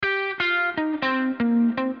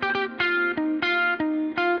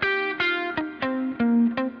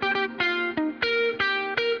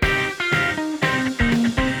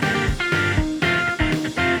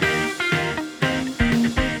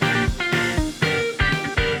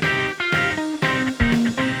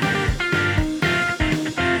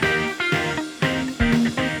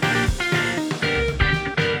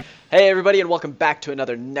everybody, and welcome back to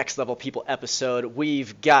another Next Level People episode.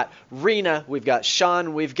 We've got Rena, we've got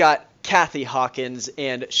Sean, we've got Kathy Hawkins,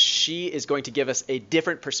 and she is going to give us a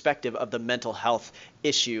different perspective of the mental health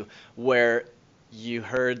issue, where you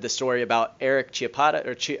heard the story about Eric Chiappetta,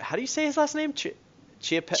 or how do you say his last name?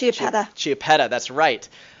 Chiappetta. Chiappetta, that's right.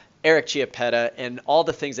 Eric Chiappetta, and all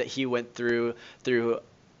the things that he went through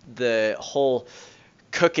the whole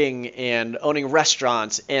cooking and owning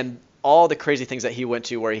restaurants and all the crazy things that he went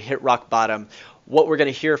to where he hit rock bottom. What we're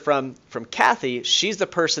going to hear from Kathy, she's the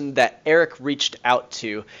person that Eric reached out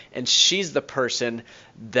to, and she's the person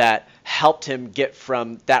that helped him get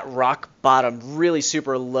from that rock bottom, really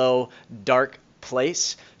super low, dark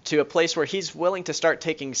place to a place where he's willing to start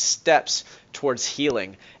taking steps towards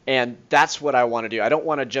healing. And that's what I want to do. I don't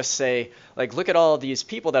want to just say, like, look at all these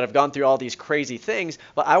people that have gone through all these crazy things,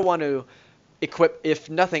 but I want to equip, if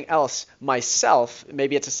nothing else, myself.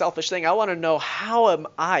 Maybe it's a selfish thing. I want to know, how am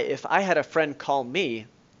I, if I had a friend call me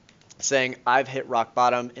saying, I've hit rock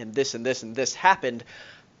bottom and this and this and this happened,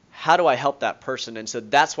 how do I help that person? And so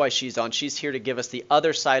that's why she's on. She's here to give us the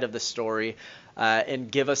other side of the story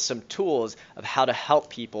and give us some tools of how to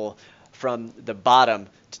help people from the bottom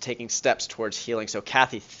to taking steps towards healing. So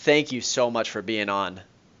Kathy, thank you so much for being on.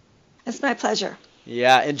 It's my pleasure.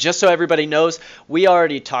 Yeah, and just so everybody knows, we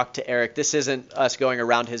already talked to Eric. This isn't us going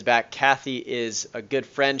around his back. Kathy is a good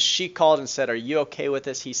friend. She called and said, are you okay with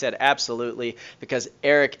this? He said, absolutely, because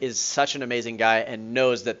Eric is such an amazing guy and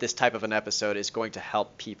knows that this type of an episode is going to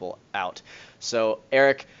help people out. So,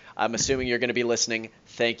 Eric, I'm assuming you're going to be listening.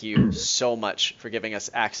 Thank you so much for giving us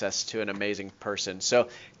access to an amazing person. So,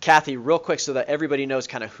 Kathy, real quick, so that everybody knows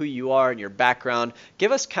kind of who you are and your background,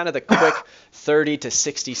 give us kind of the quick 30 to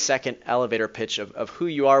 60 second elevator pitch of who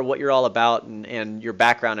you are, what you're all about, and your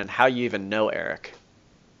background, and how you even know Eric.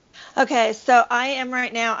 Okay, so I am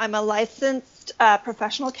right now, I'm a licensed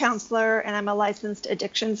professional counselor, and I'm a licensed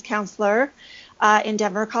addictions counselor in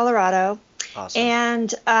Denver, Colorado. Awesome.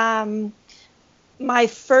 And my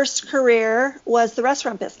first career was the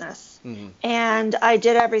restaurant business. Mm-hmm. And I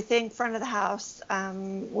did everything front of the house,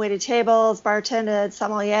 waited tables, bartended,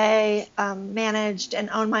 sommelier, managed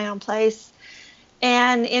and owned my own place.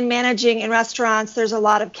 And in managing in restaurants, there's a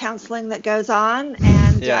lot of counseling that goes on.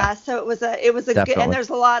 And so it was a good, and there's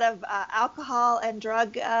a lot of alcohol and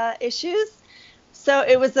drug issues. So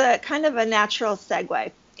it was a kind of a natural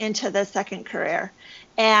segue into the second career.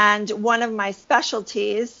 And one of my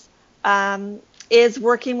specialties is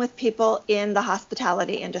working with people in the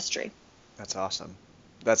hospitality industry. That's awesome.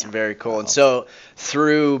 That's very cool. And so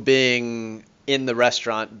through being in the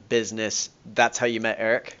restaurant business, that's how you met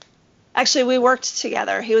Eric? Actually, we worked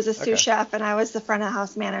together. He was a sous chef, and I was the front of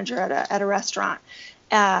house manager at a restaurant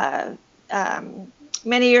many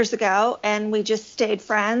years ago. And we just stayed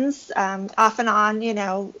friends, off and on,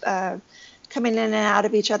 coming in and out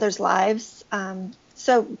of each other's lives.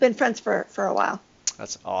 So been friends for a while.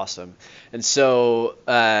 That's awesome. And so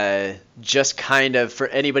just kind of for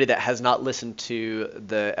anybody that has not listened to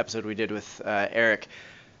the episode we did with Eric,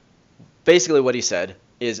 basically what he said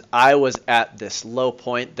is, I was at this low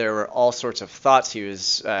point. There were all sorts of thoughts. He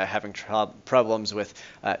was having problems with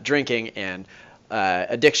drinking and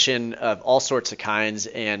addiction of all sorts of kinds.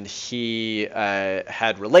 And he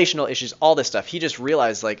had relational issues, all this stuff. He just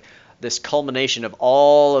realized, like, this culmination of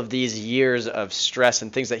all of these years of stress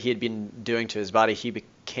and things that he had been doing to his body, he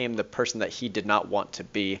became the person that he did not want to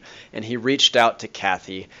be. And he reached out to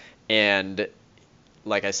Kathy, and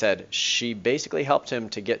like I said, she basically helped him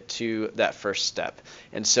to get to that first step.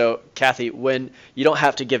 And so, Kathy, when you don't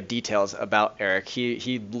have to give details about Eric,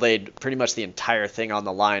 he laid pretty much the entire thing on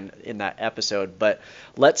the line in that episode. But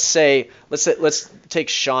let's take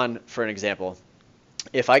Sean for an example.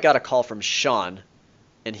 If I got a call from Sean,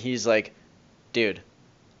 and he's like, dude,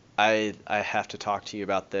 I have to talk to you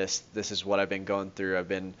about this. This is what I've been going through. I've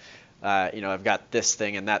been, I've got this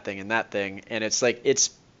thing and that thing and that thing. And it's like,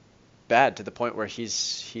 it's bad to the point where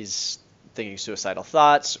he's thinking suicidal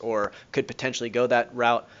thoughts or could potentially go that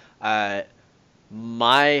route.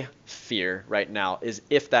 My fear right now is,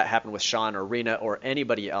 if that happened with Sean or Rena or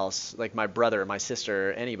anybody else, like my brother or my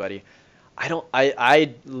sister or anybody,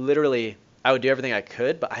 I literally, I would do everything I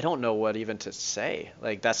could, but I don't know what even to say.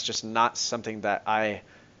 Like, that's just not something that I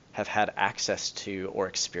have had access to or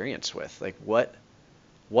experience with. Like, what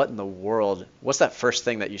in the world, what's that first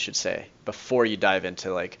thing that you should say before you dive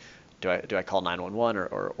into, like, do I call 911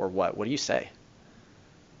 or what? What do you say?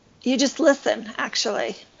 You just listen,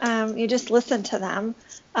 actually. You just listen to them,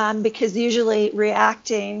 because usually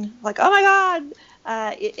reacting like, oh my God,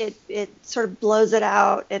 it sort of blows it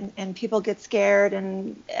out, and people get scared,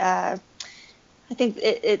 and I think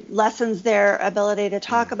it lessens their ability to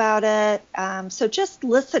talk about it. So just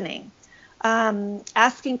listening,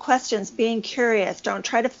 asking questions, being curious. Don't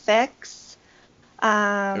try to fix. Ooh,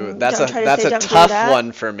 Don't try to that's say, a don't do tough that.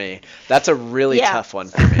 one for me. That's a really Yeah. tough one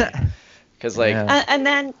for me. Because like, Yeah. And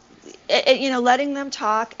then, letting them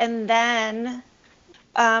talk, and then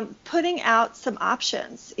putting out some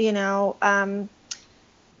options.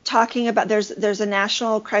 Talking about there's a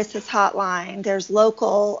national crisis hotline. There's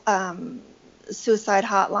local suicide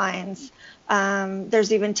hotlines.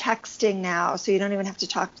 There's even texting now, so you don't even have to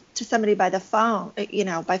talk to somebody by the phone.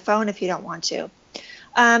 By phone if you don't want to.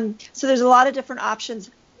 So there's a lot of different options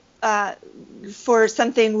for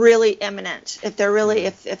something really imminent. If they're really,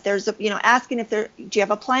 if there's asking if do you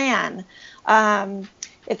have a plan?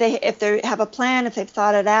 If they have a plan, if they've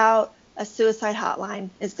thought it out, a suicide hotline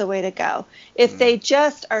is the way to go. If they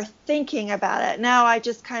just are thinking about it, now I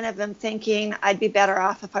just kind of am thinking I'd be better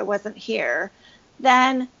off if I wasn't here,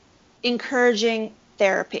 then encouraging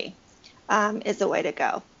therapy is the way to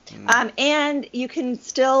go. And you can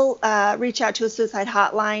still reach out to a suicide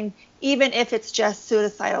hotline, even if it's just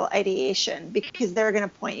suicidal ideation, because they're going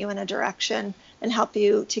to point you in a direction and help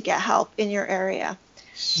you to get help in your area.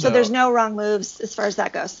 So there's no wrong moves as far as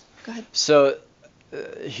that goes. Go ahead. So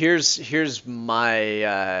here's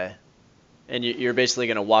my, and you're basically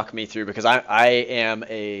going to walk me through, because I am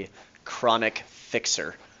a chronic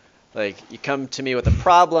fixer. Like, you come to me with a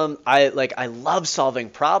problem, I love solving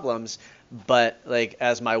problems, but like,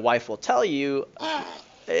 as my wife will tell you,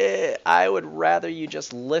 I would rather you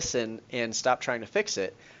just listen and stop trying to fix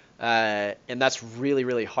it. And that's really,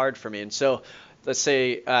 really hard for me. And so let's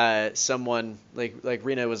say someone like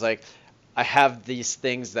Rena was like, I have these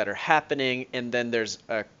things that are happening, and then there's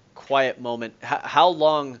a quiet moment. How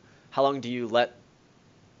long do you let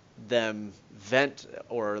them vent,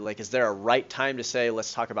 or like, is there a right time to say,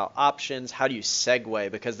 let's talk about options? How do you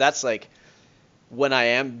segue? Because that's like when I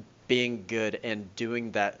am being good and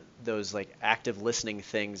doing those like active listening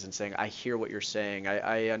things and saying, I hear what you're saying,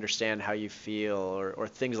 I understand how you feel, or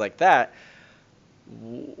things like that.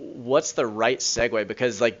 What's the right segue?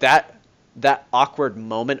 Because like that awkward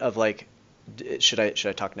moment of like, should I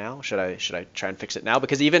talk now? Should I try and fix it now?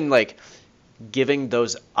 Because even like giving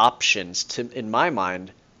those options in my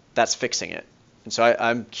mind, that's fixing it. And so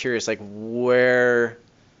I'm curious, like, how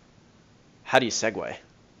do you segue?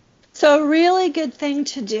 So a really good thing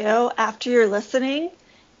to do after you're listening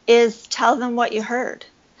is tell them what you heard.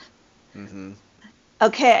 Mm-hmm.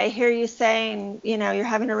 Okay, I hear you saying, you're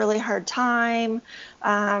having a really hard time.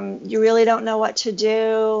 You really don't know what to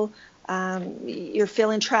do. You're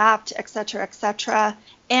feeling trapped, et cetera, et cetera.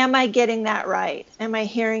 Am I getting that right? Am I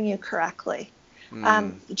hearing you correctly?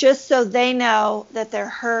 Just so they know that they're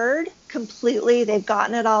heard completely. They've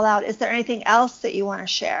gotten it all out. Is there anything else that you want to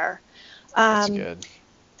share? That's good.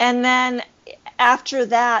 And then after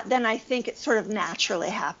that, then I think it sort of naturally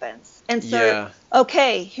happens. And so,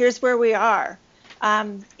 okay, here's where we are.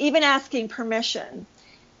 Even asking permission.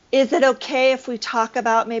 Is it okay if we talk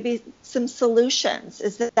about maybe some solutions?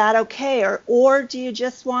 Is that okay? Or do you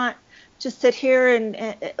just want to sit here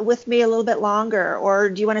and with me a little bit longer? Or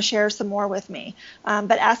do you want to share some more with me?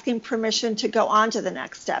 But asking permission to go on to the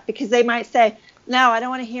next step, because they might say, no, I don't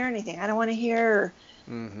want to hear anything. I don't want to hear.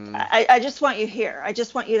 I just want you here. I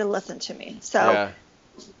just want you to listen to me. So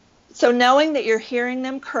knowing that you're hearing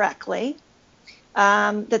them correctly,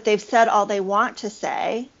 that they've said all they want to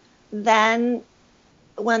say, then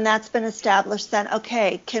when that's been established, then,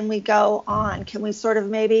 okay, can we go on? Can we sort of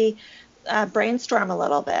maybe brainstorm a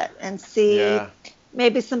little bit and see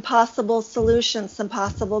maybe some possible solutions, some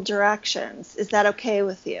possible directions? Is that okay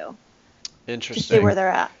with you? Interesting. To see where they're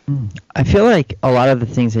at. I feel like a lot of the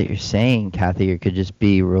things that you're saying, Kathy, could just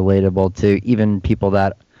be relatable to even people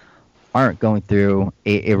that aren't going through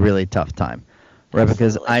a really tough time, right?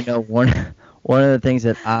 Because I know one of the things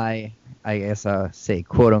that I guess say,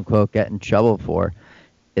 quote unquote, get in trouble for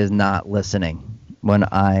is not listening when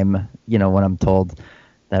I'm told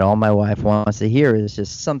that all my wife wants to hear is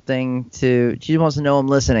just something she wants to know I'm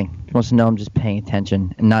listening. She wants to know I'm just paying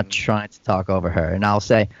attention and not trying to talk over her. And I'll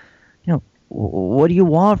say, what do you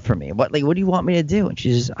want from me? What do you want me to do? And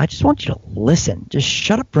she says, I just want you to listen. Just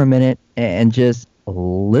shut up for a minute and just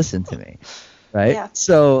listen to me. Right. Yeah.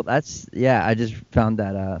 So that's, I just found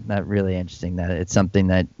that really interesting, that it's something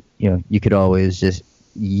that, you could always just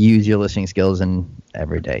use your listening skills in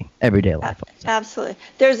everyday life. Absolutely.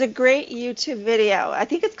 There's a great YouTube video. I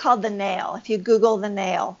think it's called The Nail. If you Google The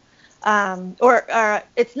Nail, or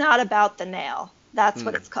it's not about the nail. That's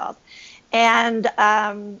what it's called. And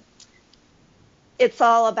it's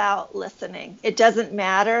all about listening. It doesn't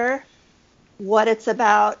matter what it's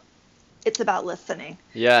about. It's about listening.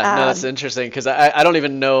 Yeah, no, that's interesting because I don't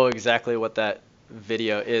even know exactly what that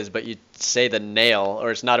video is, but you say the nail,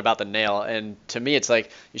 or it's not about the nail, and to me it's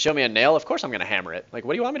like, you show me a nail, of course I'm gonna hammer it. Like,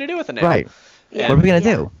 what do you want me to do with a nail? Right. Yeah. What are we gonna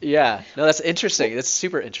do? Yeah, no, that's interesting. That's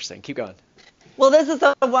super interesting. Keep going. Well, this is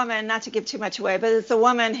a woman, not to give too much away, but it's a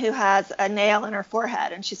woman who has a nail in her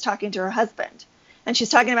forehead, and she's talking to her husband, and she's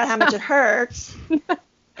talking about how much it hurts,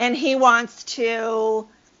 and he wants to,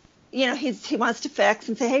 he wants to fix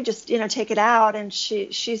and say, hey, just take it out, and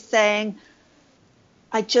she's saying,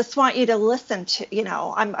 I just want you to listen to,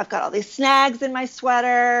 I've got all these snags in my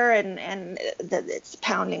sweater, and it's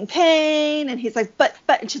pounding pain, and he's like, but,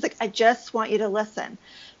 and she's like, I just want you to listen.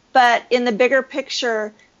 But in the bigger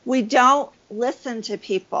picture, we don't listen to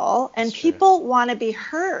people, and people want to be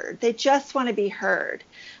heard. They just want to be heard.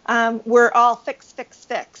 We're all fix.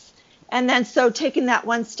 And then so taking that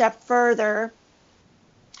one step further,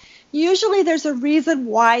 usually there's a reason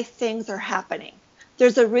why things are happening.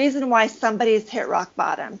 There's a reason why somebody's hit rock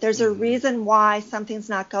bottom. There's a reason why something's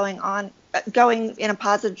not going in a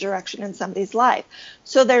positive direction in somebody's life.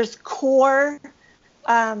 So there's core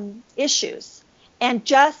issues, and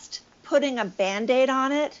just putting a Band-Aid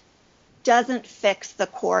on it doesn't fix the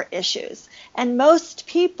core issues. And most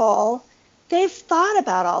people, they've thought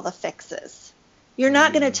about all the fixes. You're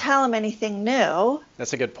not going to tell them anything new.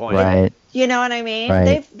 That's a good point. Right. You know what I mean?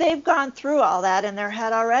 Right. They've gone through all that in their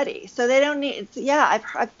head already. So they don't need,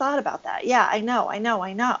 I've thought about that. Yeah, I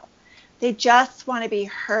know. They just want to be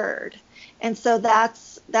heard. And so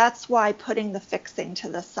that's why putting the fixing to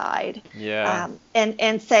the side. Yeah.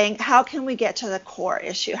 And saying, how can we get to the core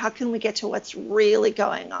issue? How can we get to what's really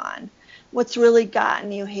going on? What's really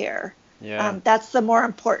gotten you here? Yeah. That's the more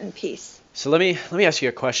important piece. So let me ask you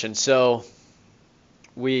a question. So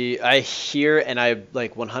I hear, and I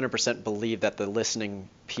 100% believe that the listening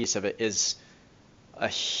piece of it is a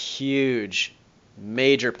huge,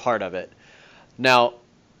 major part of it. Now,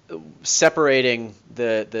 separating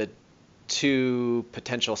the two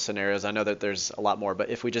potential scenarios, I know that there's a lot more, but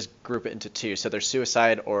if we just group it into two, so there's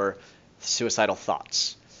suicide or suicidal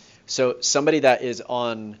thoughts. So somebody that is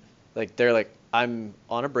on, they're like, I'm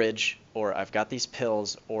on a bridge, or I've got these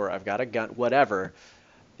pills, or I've got a gun, whatever,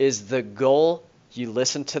 is the goal you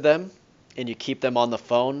listen to them and you keep them on the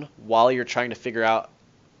phone while you're trying to figure out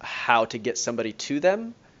how to get somebody to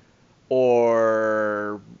them?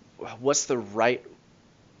 Or what's the right,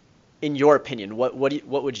 in your opinion, what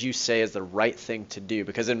would you say is the right thing to do?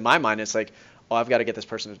 Because in my mind, it's like, oh, I've got to get this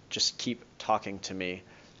person to just keep talking to me.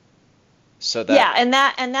 So that, and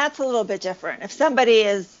that's a little bit different. If somebody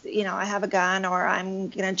is, I have a gun, or I'm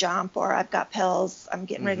gonna jump, or I've got pills, I'm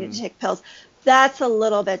getting ready to take pills, that's a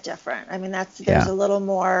little bit different. I mean, there's a little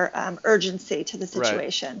more urgency to the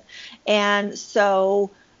situation. Right. And so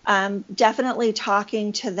definitely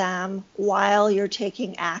talking to them while you're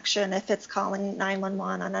taking action, if it's calling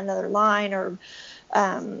 911 on another line, or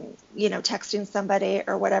texting somebody,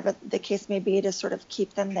 or whatever the case may be, to sort of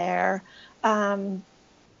keep them there.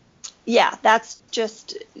 That's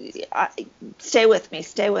just stay with me,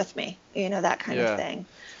 that kind of thing.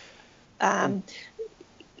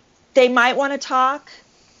 They might want to talk.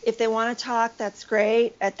 If they want to talk, that's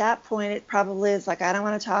great. At that point, it probably is like, I don't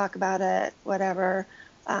want to talk about it, whatever.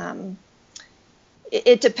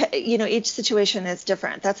 It depends. Each situation is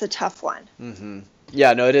different. That's a tough one. Mm-hmm.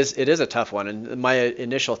 Yeah, no, it is a tough one. And my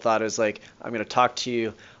initial thought is like, I'm going to talk to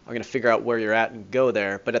you. I'm going to figure out where you're at and go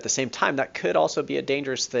there. But at the same time, that could also be a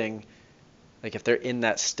dangerous thing, like if they're in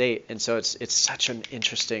that state. And so it's such an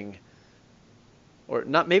interesting, or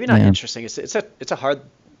not interesting. It's a hard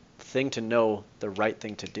thing to know the right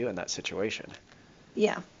thing to do in that situation.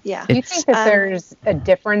 Yeah. Do you think that there's a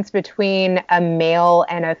difference between a male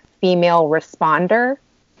and a female responder?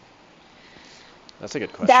 That's a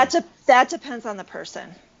good question. That depends on the person.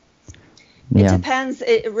 Yeah.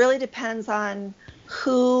 It really depends on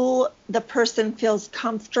who the person feels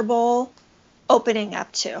comfortable opening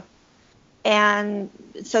up to. And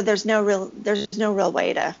so there's no real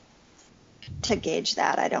way to gauge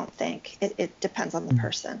that, I don't think. It depends on the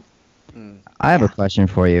person. I have a question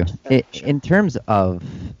for you. In terms of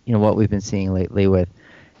what we've been seeing lately with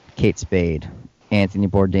Kate Spade, Anthony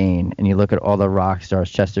Bourdain, and you look at all the rock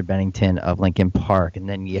stars, Chester Bennington of Linkin Park, and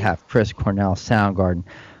then you have Chris Cornell, Soundgarden,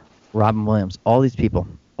 Robin Williams, all these people,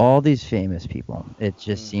 all these famous people. It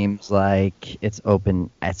just seems like it's out in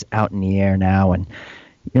the air now, and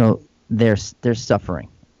they're suffering.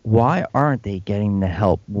 Why aren't they getting the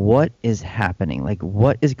help? What is happening? Like,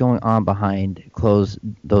 what is going on behind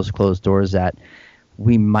those closed doors that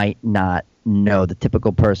we might not know, the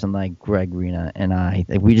typical person like Greg, Rena, and I,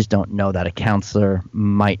 like, we just don't know that a counselor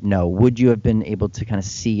might know. Would you have been able to kind of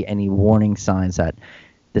see any warning signs that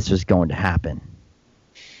this was going to happen?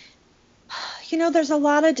 There's a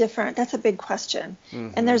lot of different, that's a big question.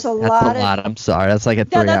 Mm-hmm. And there's a That's lot a lot. of, I'm sorry. That's like a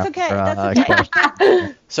 3 no, that's hour okay. That's okay.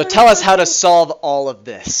 question. So tell us how to solve all of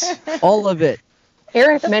this. All of it.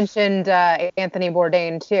 Eric mentioned Anthony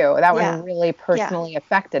Bourdain too. That Yeah. one really personally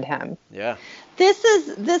affected him. Yeah. This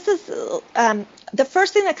is the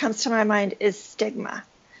first thing that comes to my mind is stigma.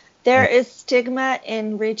 There is stigma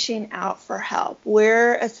in reaching out for help.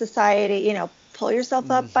 We're a society, pull yourself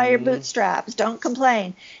up by your bootstraps, don't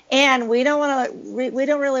complain. And we don't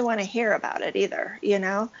really want to hear about it either,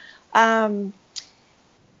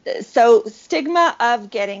 So stigma of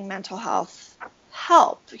getting mental health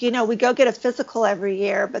help. We go get a physical every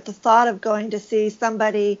year, but the thought of going to see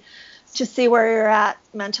somebody to see where you're at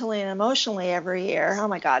mentally and emotionally every year, oh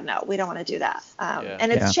my God, no, we don't want to do that.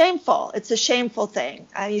 And it's shameful. It's a shameful thing.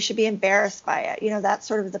 You should be embarrassed by it. That's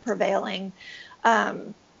sort of the prevailing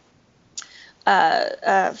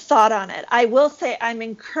thought on it. I will say I'm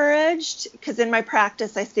encouraged because in my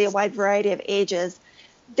practice, I see a wide variety of ages.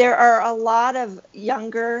 There are a lot of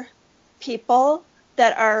younger people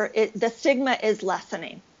that the stigma is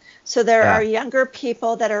lessening. So there are younger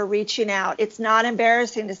people that are reaching out. It's not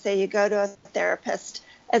embarrassing to say you go to a therapist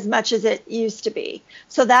as much as it used to be.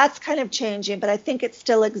 So that's kind of changing, but I think it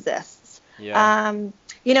still exists. Yeah.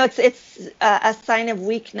 It's a sign of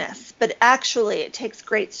weakness, but actually it takes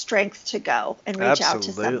great strength to go and reach out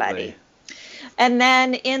to somebody. And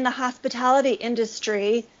then in the hospitality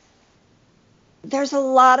industry, there's a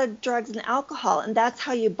lot of drugs and alcohol, and that's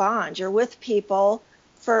how you bond. You're with people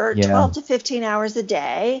for 12 to 15 hours a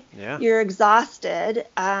day. Yeah. You're exhausted.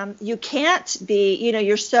 You can't be,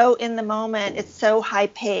 you're so in the moment. It's so high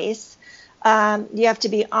pace. You have to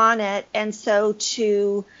be on it. And so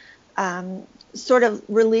to sort of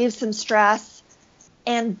relieve some stress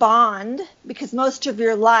and bond, because most of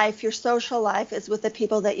your life, your social life is with the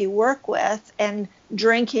people that you work with, and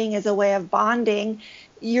drinking is a way of bonding.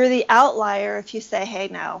 You're the outlier if you say, hey,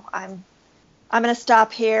 no, I'm going to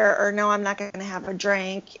stop here, or no, I'm not going to have a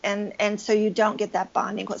drink. And so you don't get that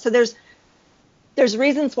bonding. So there's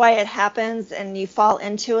reasons why it happens, and you fall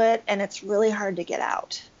into it, and it's really hard to get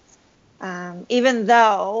out. Even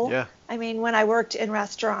though, when I worked in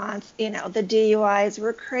restaurants, the DUIs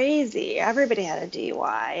were crazy. Everybody had a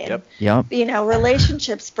DUI. And,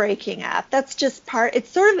 relationships breaking up. That's just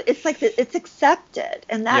it's it's accepted.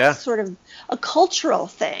 And that's sort of a cultural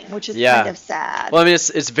thing, which is kind of sad. Well,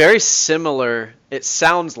 it's very similar. It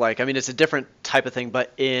sounds like, it's a different type of thing,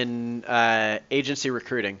 but in agency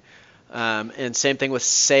recruiting. And same thing with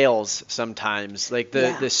sales sometimes, like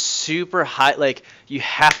the super high, like you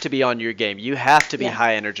have to be on your game. You have to be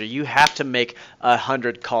high energy. You have to make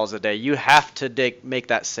 100 calls a day. You have to make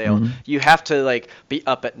that sale. Mm-hmm. You have to be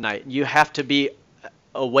up at night. You have to be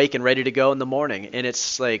awake and ready to go in the morning. And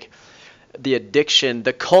it's like the addiction,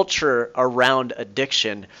 the culture around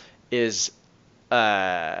addiction is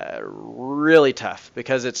really tough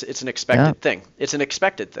because it's an expected thing. It's an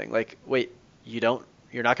expected thing. Like, wait,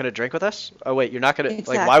 you're not going to drink with us? Oh, wait, you're not going to,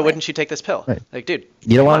 exactly. Why wouldn't you take this pill? Right. Like, dude.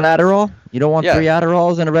 You don't want an Adderall? You don't want 3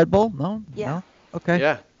 Adderalls and a Red Bull? No? Yeah. No?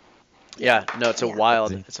 Okay. Yeah. No, it's a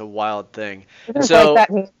wild thing. It's like that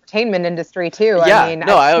in the entertainment industry, too.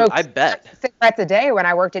 Yeah. I bet. Cigarettes a day when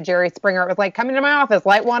I worked at Jerry Springer. It was like, come into my office,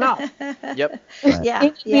 light one up. Yep.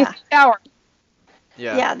 Yeah.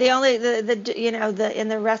 Yeah. The only, in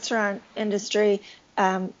the restaurant industry,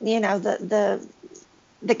 the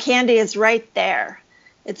candy is right there.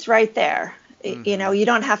 It's right there. Mm-hmm. You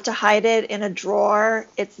don't have to hide it in a drawer.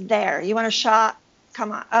 It's there. You want a shot?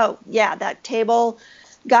 Come on. Oh, yeah, that table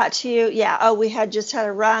got to you. Yeah. Oh, we had just had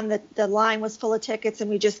a run. The line was full of tickets and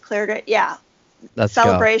we just cleared it. Yeah. Let's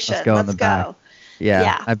Celebration. Let's go.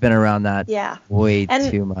 Yeah. I've been around that way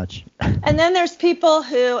too much. And then there's people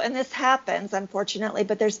who, and this happens, unfortunately,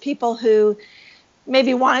 but there's people who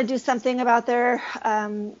maybe want to do something about their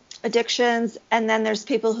addictions, and then there's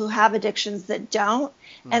people who have addictions that don't,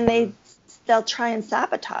 and they'll try and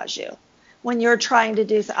sabotage you when you're trying to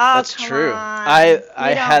do so. Oh, that's come true. On. I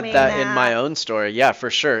had that in my own story. Yeah,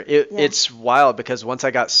 for sure. It's wild because once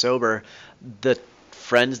I got sober, the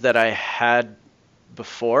friends that I had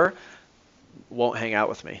before won't hang out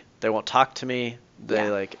with me. They won't talk to me.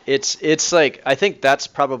 They it's like, I think that's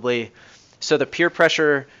probably, so the peer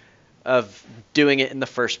pressure of doing it in the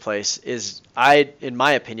first place is, in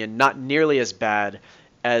my opinion, not nearly as bad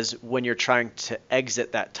as when you're trying to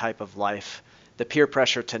exit that type of life. The peer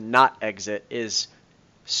pressure to not exit is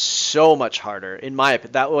so much harder. In my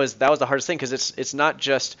opinion, that was the hardest thing, because it's not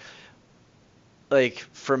just like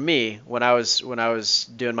for me, when I was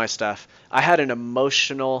doing my stuff, I had an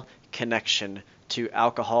emotional connection to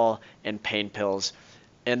alcohol and pain pills.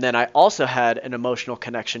 And then I also had an emotional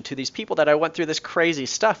connection to these people that I went through this crazy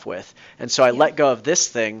stuff with. And so I let go of this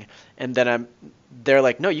thing, and then they're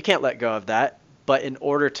like, no, you can't let go of that. But in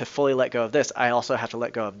order to fully let go of this, I also have to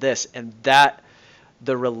let go of this. And that,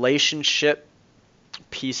 the relationship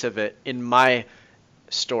piece of it in my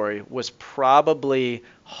story was probably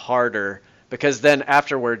harder, because then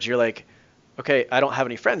afterwards you're like, okay, I don't have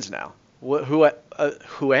any friends now.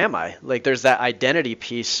 Who am I? Like, there's that identity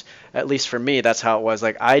piece. At least for me, that's how it was.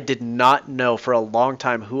 Like, I did not know for a long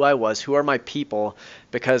time who I was, who are my people,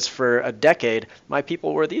 because for a decade my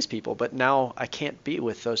people were these people, but now I can't be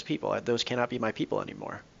with those people. Those cannot be my people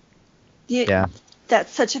anymore. Yeah.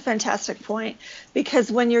 That's such a fantastic point,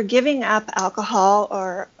 because when you're giving up alcohol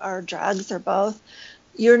or drugs or both,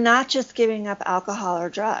 you're not just giving up alcohol or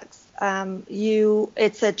drugs.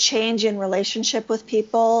 It's a change in relationship with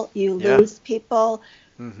people. You lose people.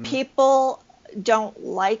 Mm-hmm. People don't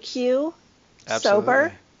like you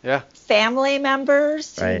sober. Yeah. Family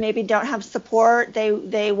members right. who maybe don't have support.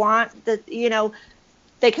 They want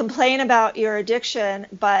they complain about your addiction,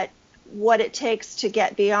 but what it takes to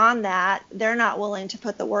get beyond that, they're not willing to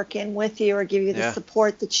put the work in with you or give you the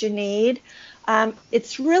support that you need.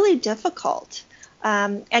 It's really difficult.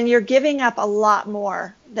 And you're giving up a lot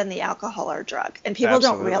more than the alcohol or drug. And people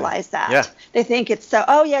don't realize that. Yeah. They think it's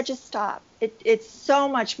just stop. It's so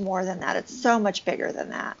much more than that. It's so much bigger than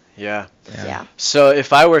that. Yeah. Yeah. So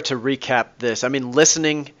if I were to recap this, I mean,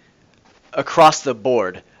 listening across the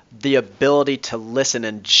board, the ability to listen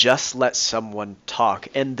and just let someone talk,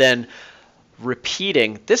 and then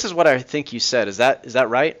repeating, this is what I think you said. Is that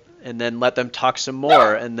right? And then let them talk some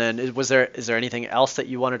more. And then is there anything else that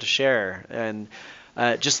you wanted to share? And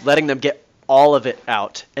just letting them get all of it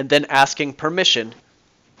out, and then asking permission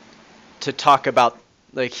to talk about,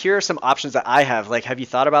 like, here are some options that I have. Like, have you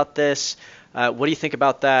thought about this? What do you think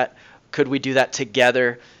about that? Could we do that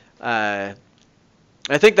together?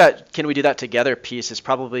 I think that can we do that together piece is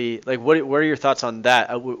probably, like, what are your thoughts on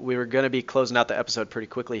that? We were going to be closing out the episode pretty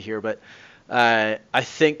quickly here, but I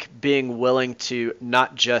think being willing to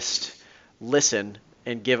not just listen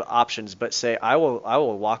and give options, but say, I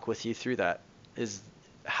will walk with you through that. Is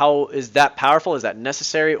that powerful? Is that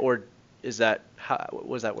necessary? Or is that, what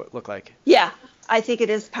does that look like? Yeah, I think it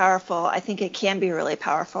is powerful. I think it can be really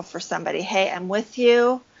powerful for somebody. Hey, I'm with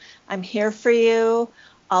you. I'm here for you.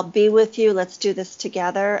 I'll be with you. Let's do this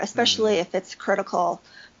together, especially if it's critical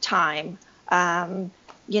time.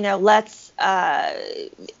 Let's,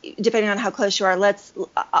 depending on how close you are,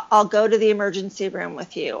 I'll go to the emergency room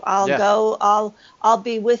with you. I'll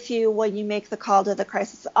be with you when you make the call to the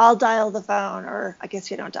crisis. I'll dial the phone, or I guess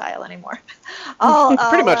you don't dial anymore.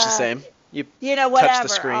 Pretty much the same. Whatever. Touch the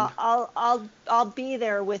screen. I'll be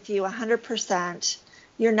there with you 100%.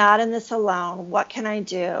 You're not in this alone. What can I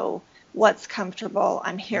do? What's comfortable?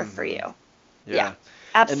 I'm here for you. Yeah,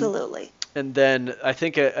 absolutely. And then I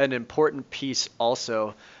think an important piece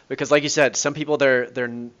also, because like you said, some people they're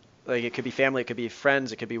like, it could be family, it could be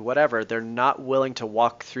friends, it could be whatever. They're not willing to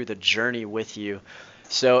walk through the journey with you.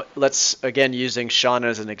 So let's, again, using Sean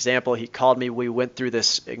as an example, he called me, we went through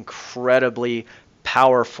this incredibly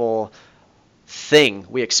powerful thing.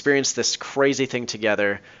 We experienced this crazy thing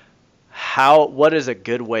together. What is a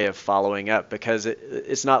good way of following up? Because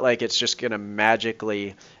it's not like it's just going to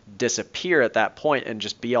magically disappear at that point and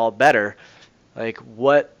just be all better. Like,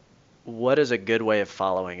 what is a good way of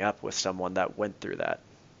following up with someone that went through that?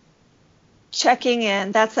 Checking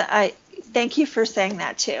in. Thank you for saying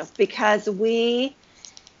that too, because we're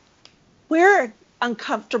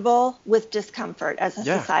uncomfortable with discomfort as a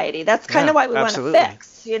society. That's kind of why we want to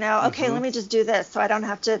fix, okay, let me just do this so I don't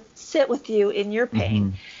have to sit with you in your pain.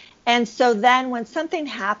 Mm-hmm. And so then when something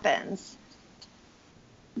happens,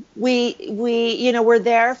 we're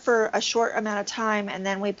there for a short amount of time, and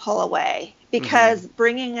then we pull away because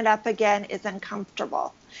bringing it up again is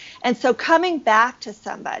uncomfortable. And so coming back to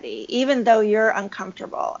somebody, even though you're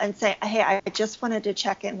uncomfortable, and say, hey, I just wanted to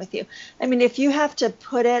check in with you. I mean, if you have to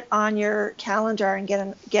put it on your calendar and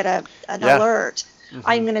get an alert,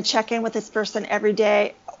 I'm going to check in with this person every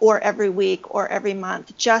day or every week or every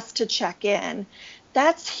month just to check in.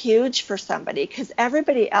 That's huge for somebody, because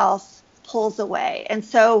everybody else pulls away. And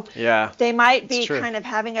so they might be kind of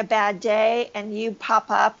having a bad day, and you pop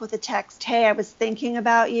up with a text, hey, I was thinking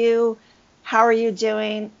about you. How are you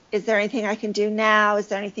doing? Is there anything I can do now? Is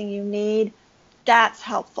there anything you need? That's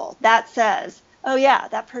helpful. That says, oh yeah,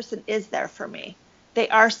 that person is there for me. They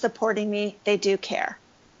are supporting me. They do care.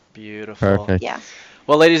 Beautiful. Perfect. Yeah.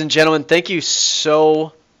 Well, ladies and gentlemen, thank you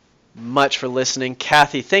so much for listening.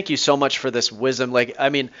 Kathy, thank you so much for this wisdom. Like, I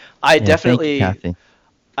mean, I Yeah, definitely, thank you, Kathy.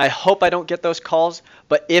 I hope I don't get those calls,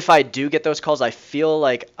 but if I do get those calls, I feel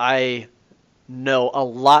like I know a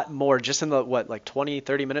lot more just in the, what, like 20,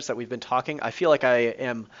 30 minutes that we've been talking. I feel like I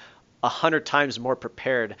am 100 times more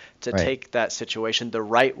prepared to Right. take that situation the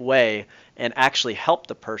right way and actually help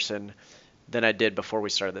the person than I did before we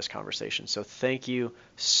started this conversation. So thank you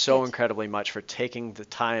so incredibly much for taking the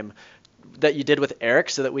time that you did with Eric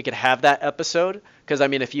so that we could have that episode. Because I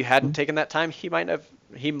mean, if you hadn't taken that time, he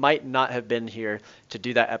might not have been here to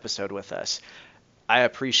do that episode with us. I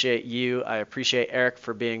appreciate you. I appreciate Eric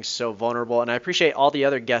for being so vulnerable, and I appreciate all the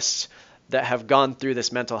other guests that have gone through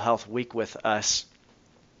this mental health week with us.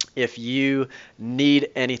 If you need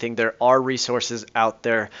anything, there are resources out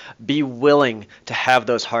there. Be willing to have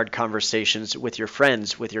those hard conversations with your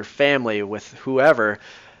friends, with your family, with whoever.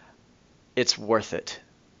 It's worth it.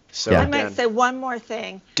 So Yeah. I might say one more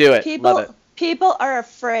thing. Do it. People, Love it. people are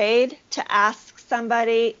afraid to ask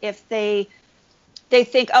somebody if they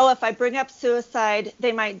think, oh, if I bring up suicide,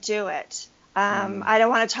 they might do it. I don't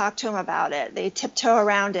want to talk to them about it. They tiptoe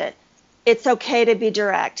around it. It's okay to be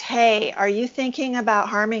direct. Hey, are you thinking about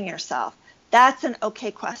harming yourself? That's an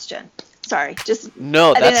okay question. Sorry, just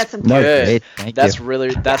No, I think that's that's important. good. Great. Thank That's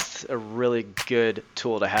you. that's a really good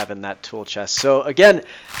tool to have in that tool chest. So again,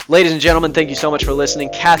 ladies and gentlemen, thank you so much for listening.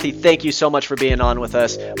 Kathy, thank you so much for being on with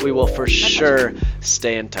us. We will for sure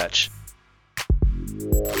stay in touch.